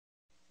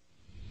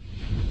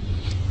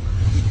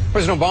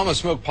President Obama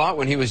smoked pot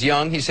when he was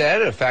young, he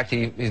said, a fact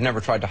he's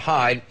never tried to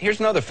hide. Here's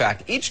another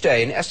fact. Each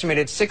day, an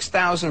estimated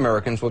 6,000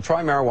 Americans will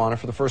try marijuana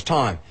for the first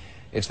time.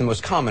 It's the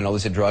most common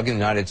illicit drug in the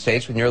United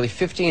States, with nearly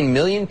 15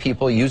 million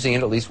people using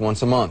it at least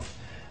once a month.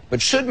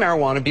 But should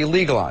marijuana be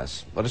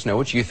legalized? Let us know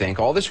what you think.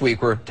 All this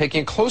week, we're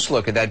taking a close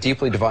look at that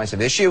deeply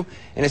divisive issue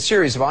in a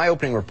series of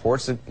eye-opening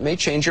reports that may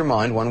change your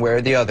mind one way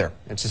or the other.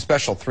 It's a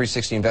special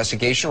 360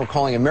 investigation we're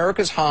calling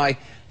America's High,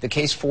 the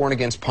case for and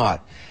against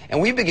pot. And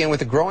we begin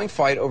with a growing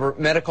fight over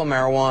medical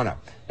marijuana.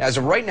 Now, as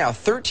of right now,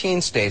 13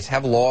 states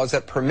have laws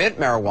that permit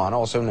marijuana,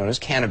 also known as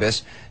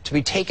cannabis, to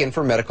be taken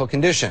for medical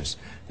conditions.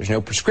 There's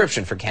no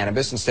prescription for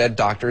cannabis. Instead,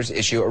 doctors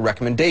issue a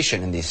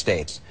recommendation in these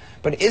states.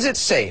 But is it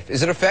safe?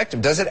 Is it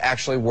effective? Does it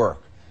actually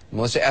work?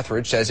 Melissa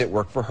Etheridge says it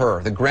worked for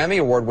her. The Grammy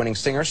Award-winning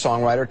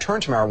singer-songwriter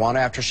turned to marijuana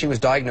after she was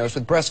diagnosed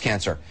with breast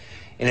cancer.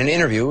 In an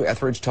interview,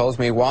 Etheridge tells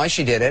me why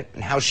she did it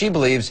and how she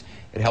believes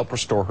it helped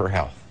restore her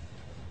health.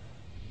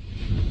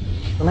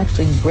 I'm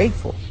actually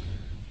grateful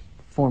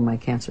for my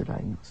cancer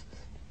diagnosis.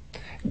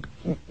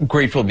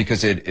 Grateful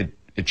because it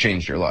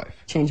changed your life?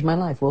 Changed my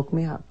life, woke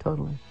me up,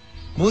 totally.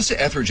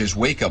 Melissa Etheridge's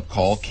wake-up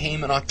call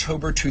came in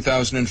October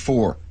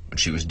 2004 when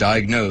she was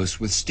diagnosed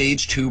with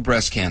stage 2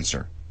 breast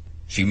cancer.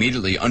 She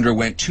immediately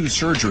underwent 2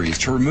 surgeries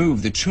to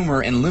remove the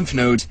tumor and lymph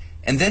nodes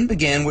and then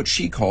began what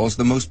she calls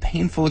the most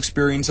painful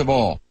experience of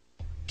all,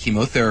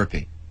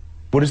 chemotherapy.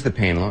 What is the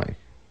pain like?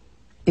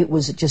 It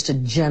was just a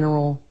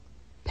general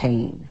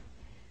pain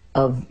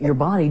of your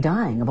body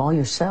dying, of all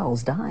your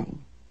cells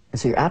dying.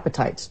 And so your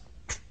appetite's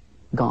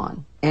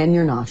gone, and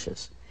you're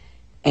nauseous.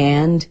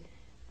 And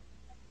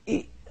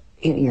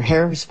your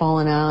hair is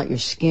falling out, your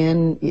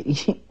skin,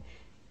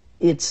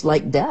 it's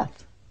like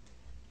death.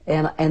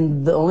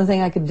 And the only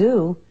thing I could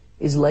do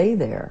is lay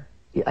there.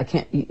 I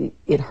can't,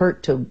 it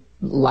hurt to,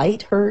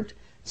 light hurt,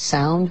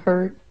 sound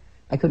hurt.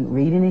 I couldn't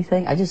read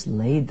anything. I just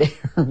laid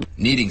there.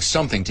 Needing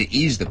something to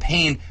ease the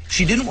pain,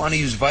 she didn't want to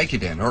use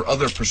Vicodin or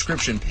other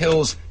prescription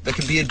pills that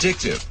could be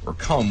addictive or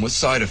come with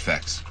side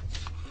effects.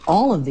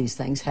 All of these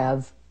things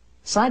have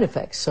side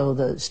effects. So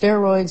the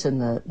steroids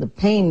and the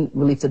pain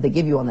relief that they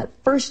give you on that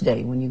first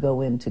day when you go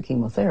into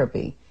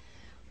chemotherapy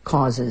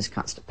causes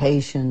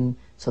constipation.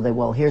 So they,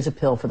 well, here's a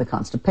pill for the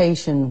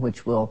constipation,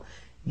 which will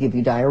give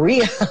you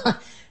diarrhea,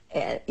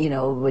 and, you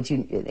know,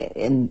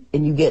 and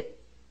you get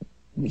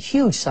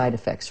huge side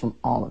effects from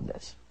all of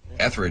this.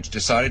 Etheridge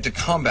decided to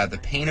combat the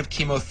pain of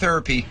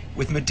chemotherapy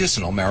with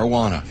medicinal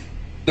marijuana.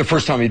 The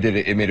first time he did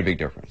it, it made a big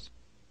difference.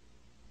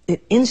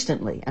 It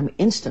instantly,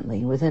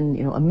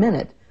 within, a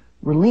minute,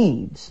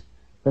 relieves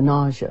the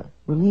nausea,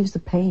 relieves the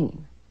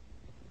pain.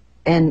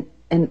 And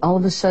all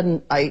of a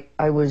sudden, I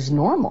was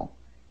normal.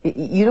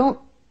 You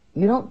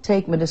don't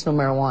take medicinal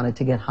marijuana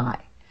to get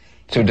high.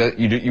 So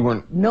you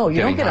weren't No,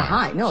 you don't get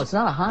high. a high. No, it's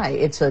not a high.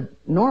 It's a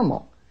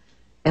normal.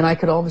 And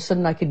all of a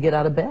sudden, I could get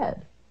out of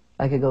bed.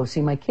 I could go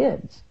see my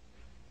kids.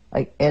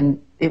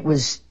 And it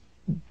was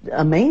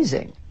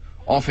amazing.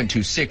 Often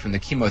too sick from the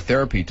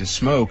chemotherapy to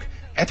smoke,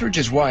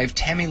 Etheridge's wife,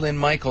 Tammy Lynn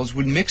Michaels,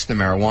 would mix the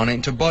marijuana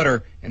into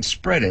butter and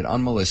spread it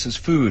on Melissa's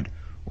food,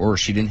 or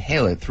she'd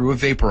inhale it through a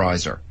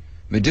vaporizer.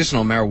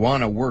 Medicinal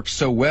marijuana works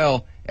so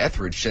well,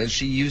 Etheridge says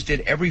she used it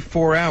every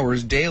 4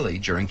 hours daily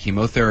during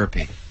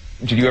chemotherapy.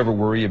 Did you ever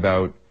worry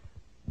about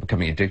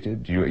becoming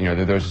addicted? There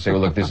are those who say,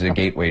 well, look, this is a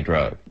gateway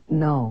drug.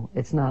 No,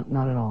 it's not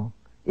at all.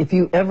 If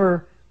you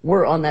ever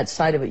were on that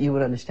side of it, you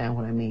would understand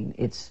what I mean.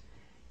 It's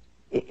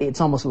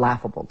almost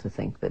laughable to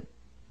think that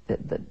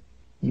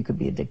you could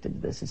be addicted to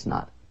this. It's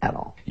not at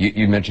all.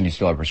 You mentioned you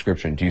still have a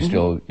prescription. Do you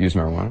still use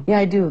marijuana? Yeah,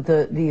 I do.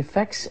 The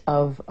effects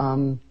of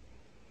on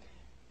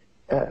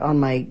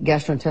my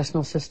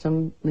gastrointestinal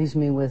system leaves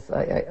me with,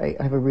 I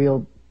have a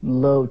real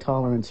low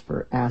tolerance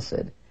for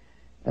acid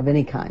of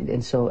any kind,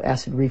 and so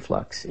acid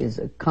reflux is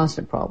a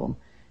constant problem.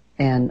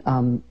 And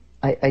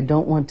I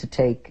don't want to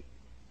take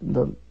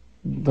the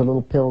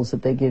little pills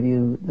that they give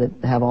you that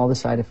have all the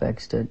side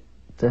effects to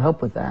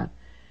help with that.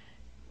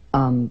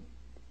 And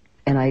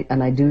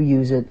I do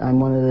use it. I'm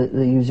one of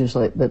the users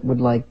that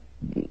would like,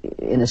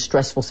 in a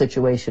stressful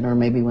situation, or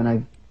maybe when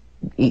I've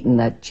eaten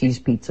that cheese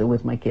pizza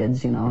with my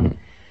kids,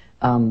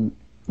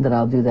 that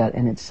I'll do that,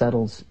 and it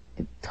settles.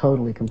 It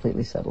totally,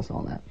 completely settles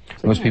all that.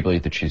 So, most people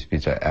eat the cheese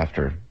pizza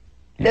after.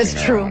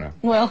 That's true.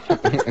 Well,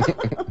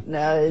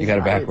 no, you got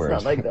it backwards.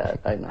 It's not like that.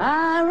 I know.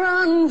 I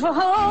run for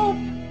hope.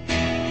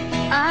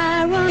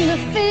 I run to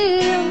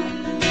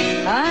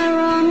feel. I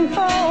run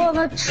for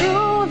the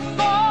truth,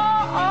 for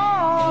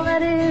all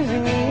that is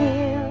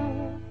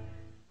real.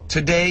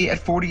 Today, at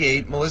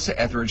 48, Melissa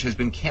Etheridge has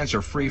been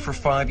cancer-free for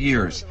 5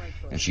 years,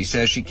 and she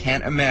says she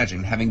can't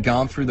imagine having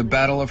gone through the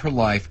battle of her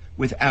life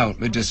without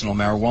medicinal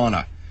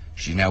marijuana.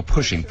 She's now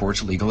pushing for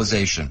its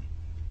legalization.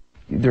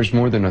 There's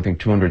more than, I think,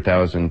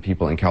 200,000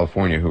 people in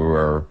California who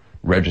are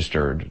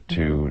registered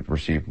to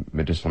receive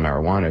medicinal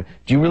marijuana.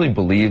 Do you really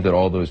believe that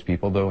all those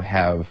people, though,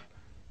 have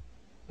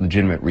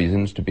legitimate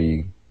reasons to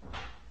be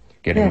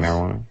getting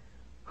marijuana?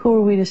 Who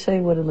are we to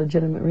say what a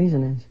legitimate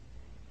reason is?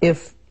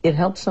 If it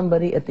helps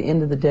somebody at the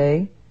end of the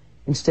day,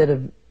 instead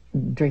of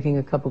drinking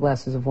a couple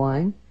glasses of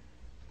wine,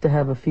 to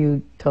have a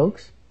few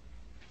tokes?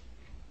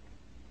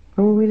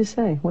 What were we to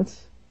say?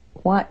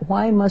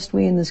 Why must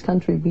we in this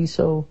country be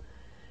so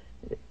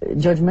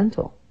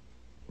judgmental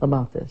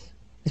about this?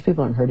 These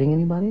people aren't hurting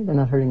anybody. They're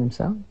not hurting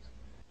themselves.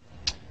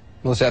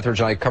 Melissa Etheridge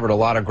and I covered a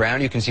lot of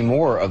ground. You can see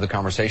more of the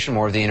conversation,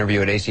 more of the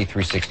interview at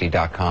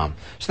ac360.com.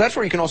 So that's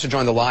where you can also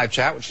join the live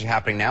chat, which is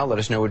happening now. Let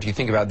us know what you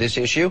think about this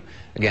issue.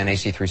 Again,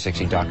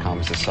 ac360.com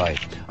is the site.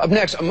 Up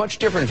next, a much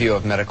different view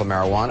of medical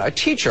marijuana. A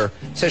teacher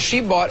says she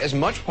bought as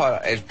much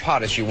pot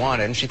as she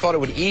wanted, and she thought it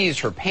would ease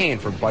her pain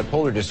for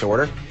bipolar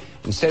disorder.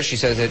 Instead, she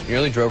says it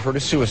nearly drove her to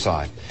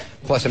suicide.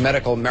 Plus, a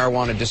medical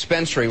marijuana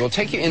dispensary will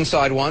take you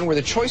inside one where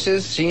the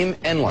choices seem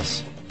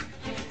endless.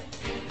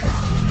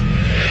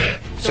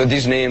 So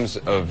these names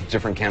of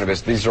different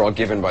cannabis, these are all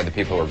given by the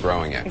people who are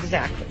growing it?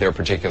 Exactly. Their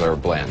particular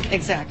blend?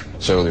 Exactly.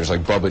 So there's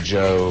like Bubba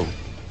Joe,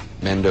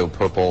 Mendo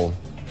Purple,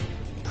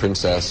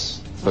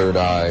 Princess, Third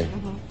Eye,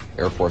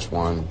 Air Force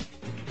One.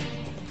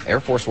 Air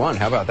Force One,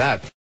 how about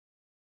that?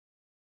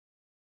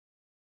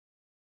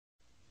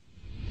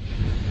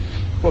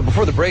 Well,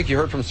 before the break, you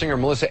heard from singer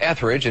Melissa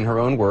Etheridge, in her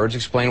own words,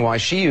 explain why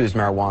she used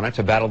marijuana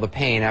to battle the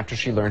pain after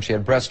she learned she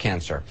had breast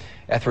cancer.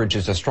 Etheridge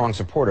is a strong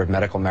supporter of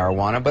medical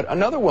marijuana, but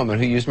another woman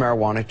who used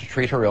marijuana to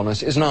treat her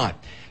illness is not.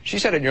 She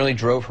said it nearly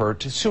drove her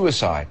to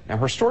suicide. Now,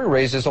 her story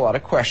raises a lot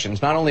of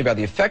questions, not only about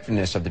the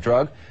effectiveness of the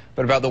drug,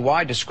 but about the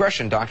wide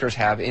discretion doctors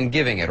have in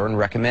giving it or in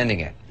recommending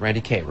it. Randy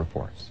Kate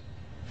reports.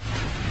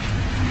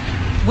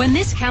 When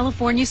this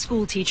California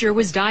school teacher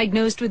was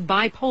diagnosed with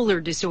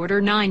bipolar disorder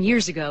 9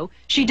 years ago,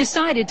 she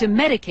decided to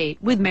medicate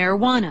with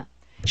marijuana.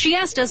 She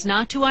asked us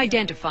not to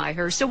identify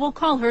her, so we'll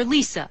call her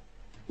Lisa.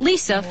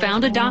 Lisa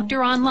found a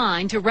doctor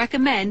online to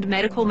recommend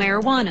medical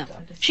marijuana.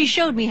 She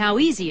showed me how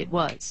easy it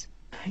was.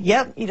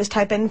 Yep, you just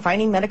type in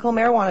finding medical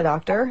marijuana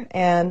doctor,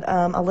 and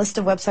a list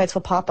of websites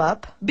will pop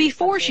up.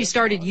 Before she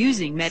started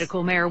using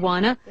medical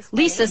marijuana,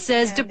 Lisa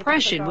says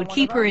depression would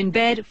keep her in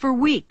bed for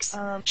weeks.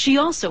 She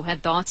also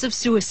had thoughts of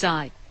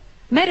suicide.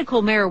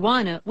 Medical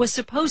marijuana was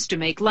supposed to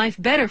make life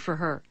better for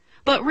her.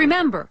 But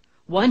remember,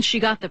 once she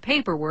got the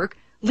paperwork,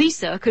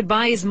 Lisa could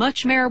buy as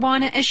much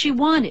marijuana as she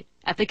wanted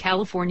at the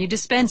California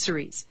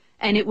dispensaries,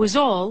 and it was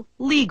all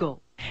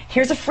legal.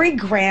 Here's a free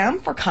gram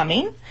for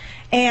coming,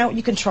 and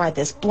you can try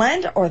this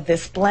blend or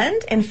this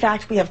blend. In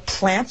fact, we have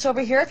plants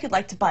over here if you'd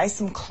like to buy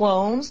some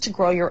clones to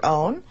grow your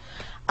own.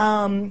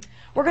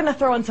 We're going to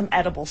throw in some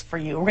edibles for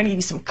you. We're going to give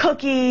you some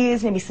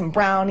cookies, maybe some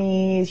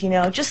brownies, you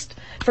know, just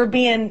for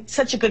being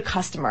such a good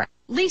customer.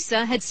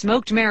 Lisa had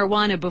smoked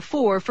marijuana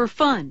before for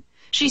fun.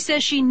 She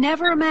says she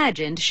never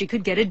imagined she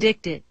could get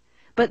addicted.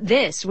 But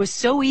this was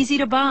so easy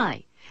to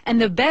buy, and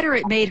the better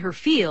it made her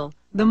feel,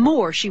 the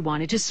more she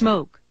wanted to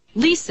smoke.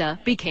 Lisa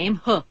became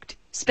hooked,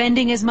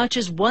 spending as much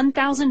as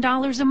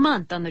 $1,000 a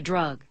month on the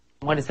drug.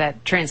 What does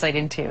that translate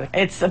into?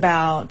 It's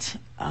about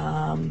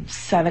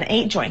 7,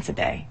 8 joints a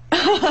day.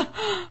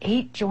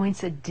 8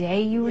 joints a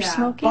day you were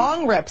smoking?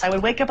 Bong rips. I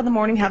would wake up in the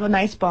morning, have a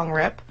nice bong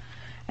rip,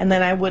 and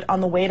then I would,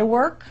 on the way to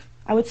work,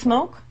 I would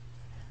smoke.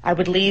 I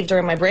would leave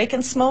during my break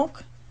and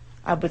smoke.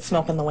 I would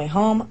smoke on the way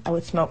home. I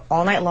would smoke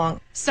all night long.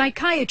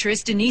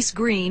 Psychiatrist Denise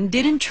Green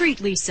didn't treat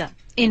Lisa.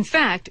 In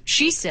fact,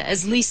 she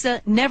says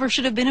Lisa never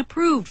should have been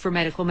approved for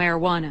medical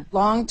marijuana.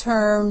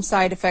 Long-term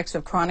side effects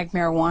of chronic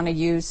marijuana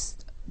use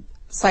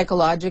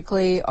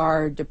psychologically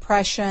are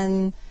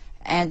depression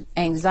and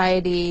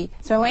anxiety.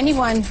 So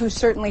anyone who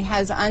certainly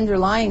has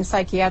underlying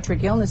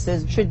psychiatric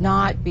illnesses should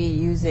not be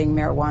using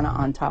marijuana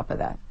on top of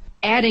that.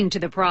 Adding to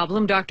the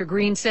problem, Dr.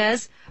 Green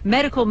says,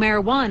 medical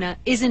marijuana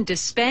isn't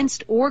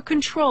dispensed or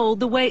controlled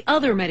the way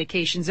other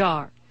medications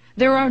are.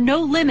 There are no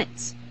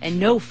limits and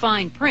no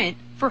fine print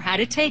for how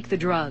to take the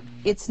drug.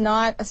 It's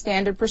not a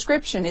standard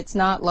prescription. It's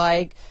not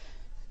like,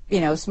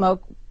 you know,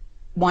 smoke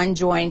 1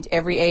 joint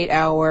every 8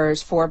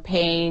 hours for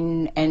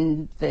pain,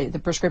 and the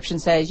prescription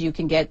says you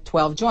can get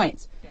 12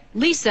 joints.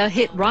 Lisa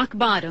hit rock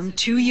bottom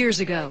 2 years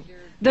ago.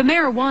 The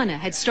marijuana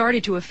had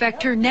started to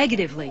affect her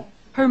negatively.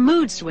 Her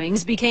mood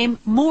swings became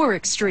more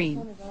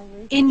extreme.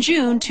 In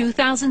June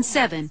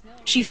 2007,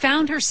 she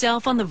found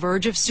herself on the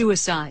verge of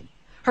suicide.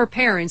 Her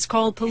parents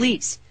called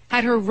police,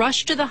 had her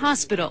rushed to the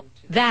hospital.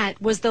 That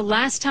was the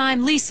last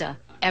time Lisa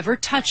ever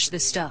touched the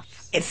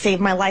stuff. It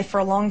saved my life for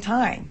a long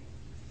time.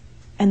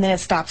 And then it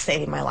stopped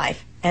saving my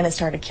life, and it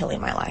started killing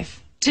my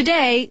life.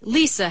 Today,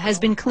 Lisa has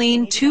been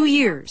clean 2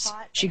 years.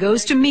 She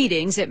goes to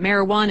meetings at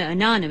Marijuana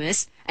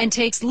Anonymous and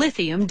takes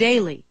lithium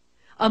daily.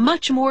 A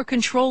much more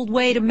controlled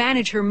way to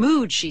manage her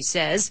mood, she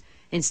says,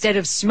 instead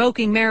of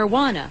smoking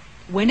marijuana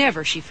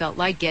whenever she felt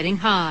like getting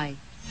high.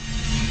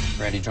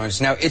 Randy joins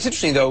us now. It's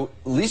interesting, though,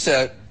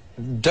 Lisa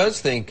does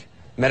think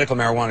medical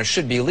marijuana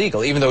should be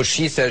legal, even though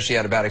she says she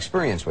had a bad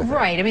experience with it.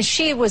 Right. I mean,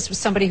 she was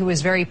somebody who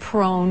was very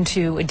prone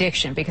to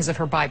addiction because of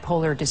her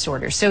bipolar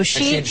disorder. So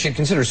she'd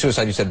considered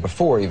suicide, you said,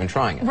 before even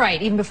trying it.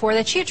 Right. Even before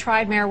that, she had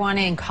tried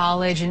marijuana in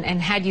college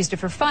and had used it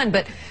for fun,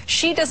 but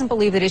she doesn't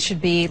believe that it should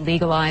be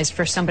legalized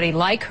for somebody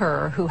like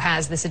her who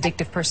has this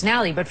addictive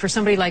personality, but for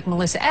somebody like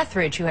Melissa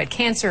Etheridge who had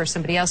cancer, or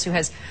somebody else who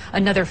has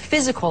another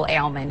physical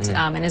ailment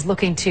and is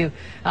looking to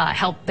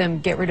help them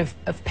get rid of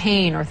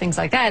pain or things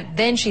like that,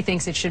 then she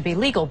thinks it should be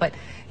legal. But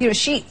you know,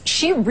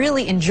 she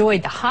really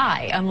enjoyed the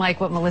high,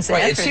 unlike what Melissa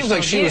Etheridge It seems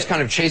like she was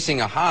kind of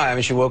chasing a high. I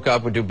mean, she woke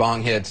up, would do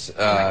bong hits.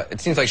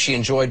 It seems like she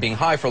enjoyed being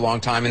high for a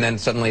long time, and then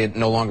suddenly it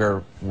no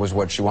longer was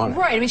what she wanted.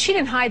 Right. I mean, she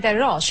didn't hide that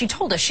at all. She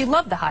told us she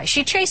loved the high.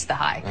 She chased the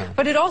high.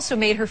 But it also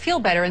made her feel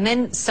better. And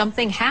then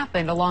something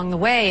happened along the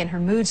way, and her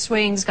mood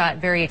swings got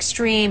very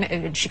extreme.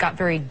 And she got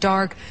very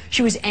dark.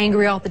 She was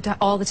angry all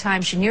the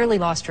time. She nearly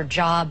lost her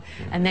job.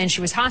 And then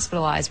she was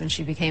hospitalized when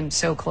she became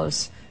so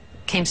close.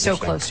 Came so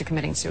close to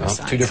committing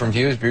suicide. Well, two different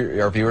views.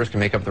 Our viewers can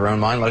make up their own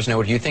mind. Let us know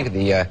what you think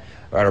at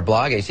our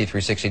blog,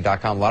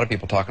 ac360.com. A lot of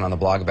people talking on the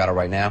blog about it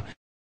right now.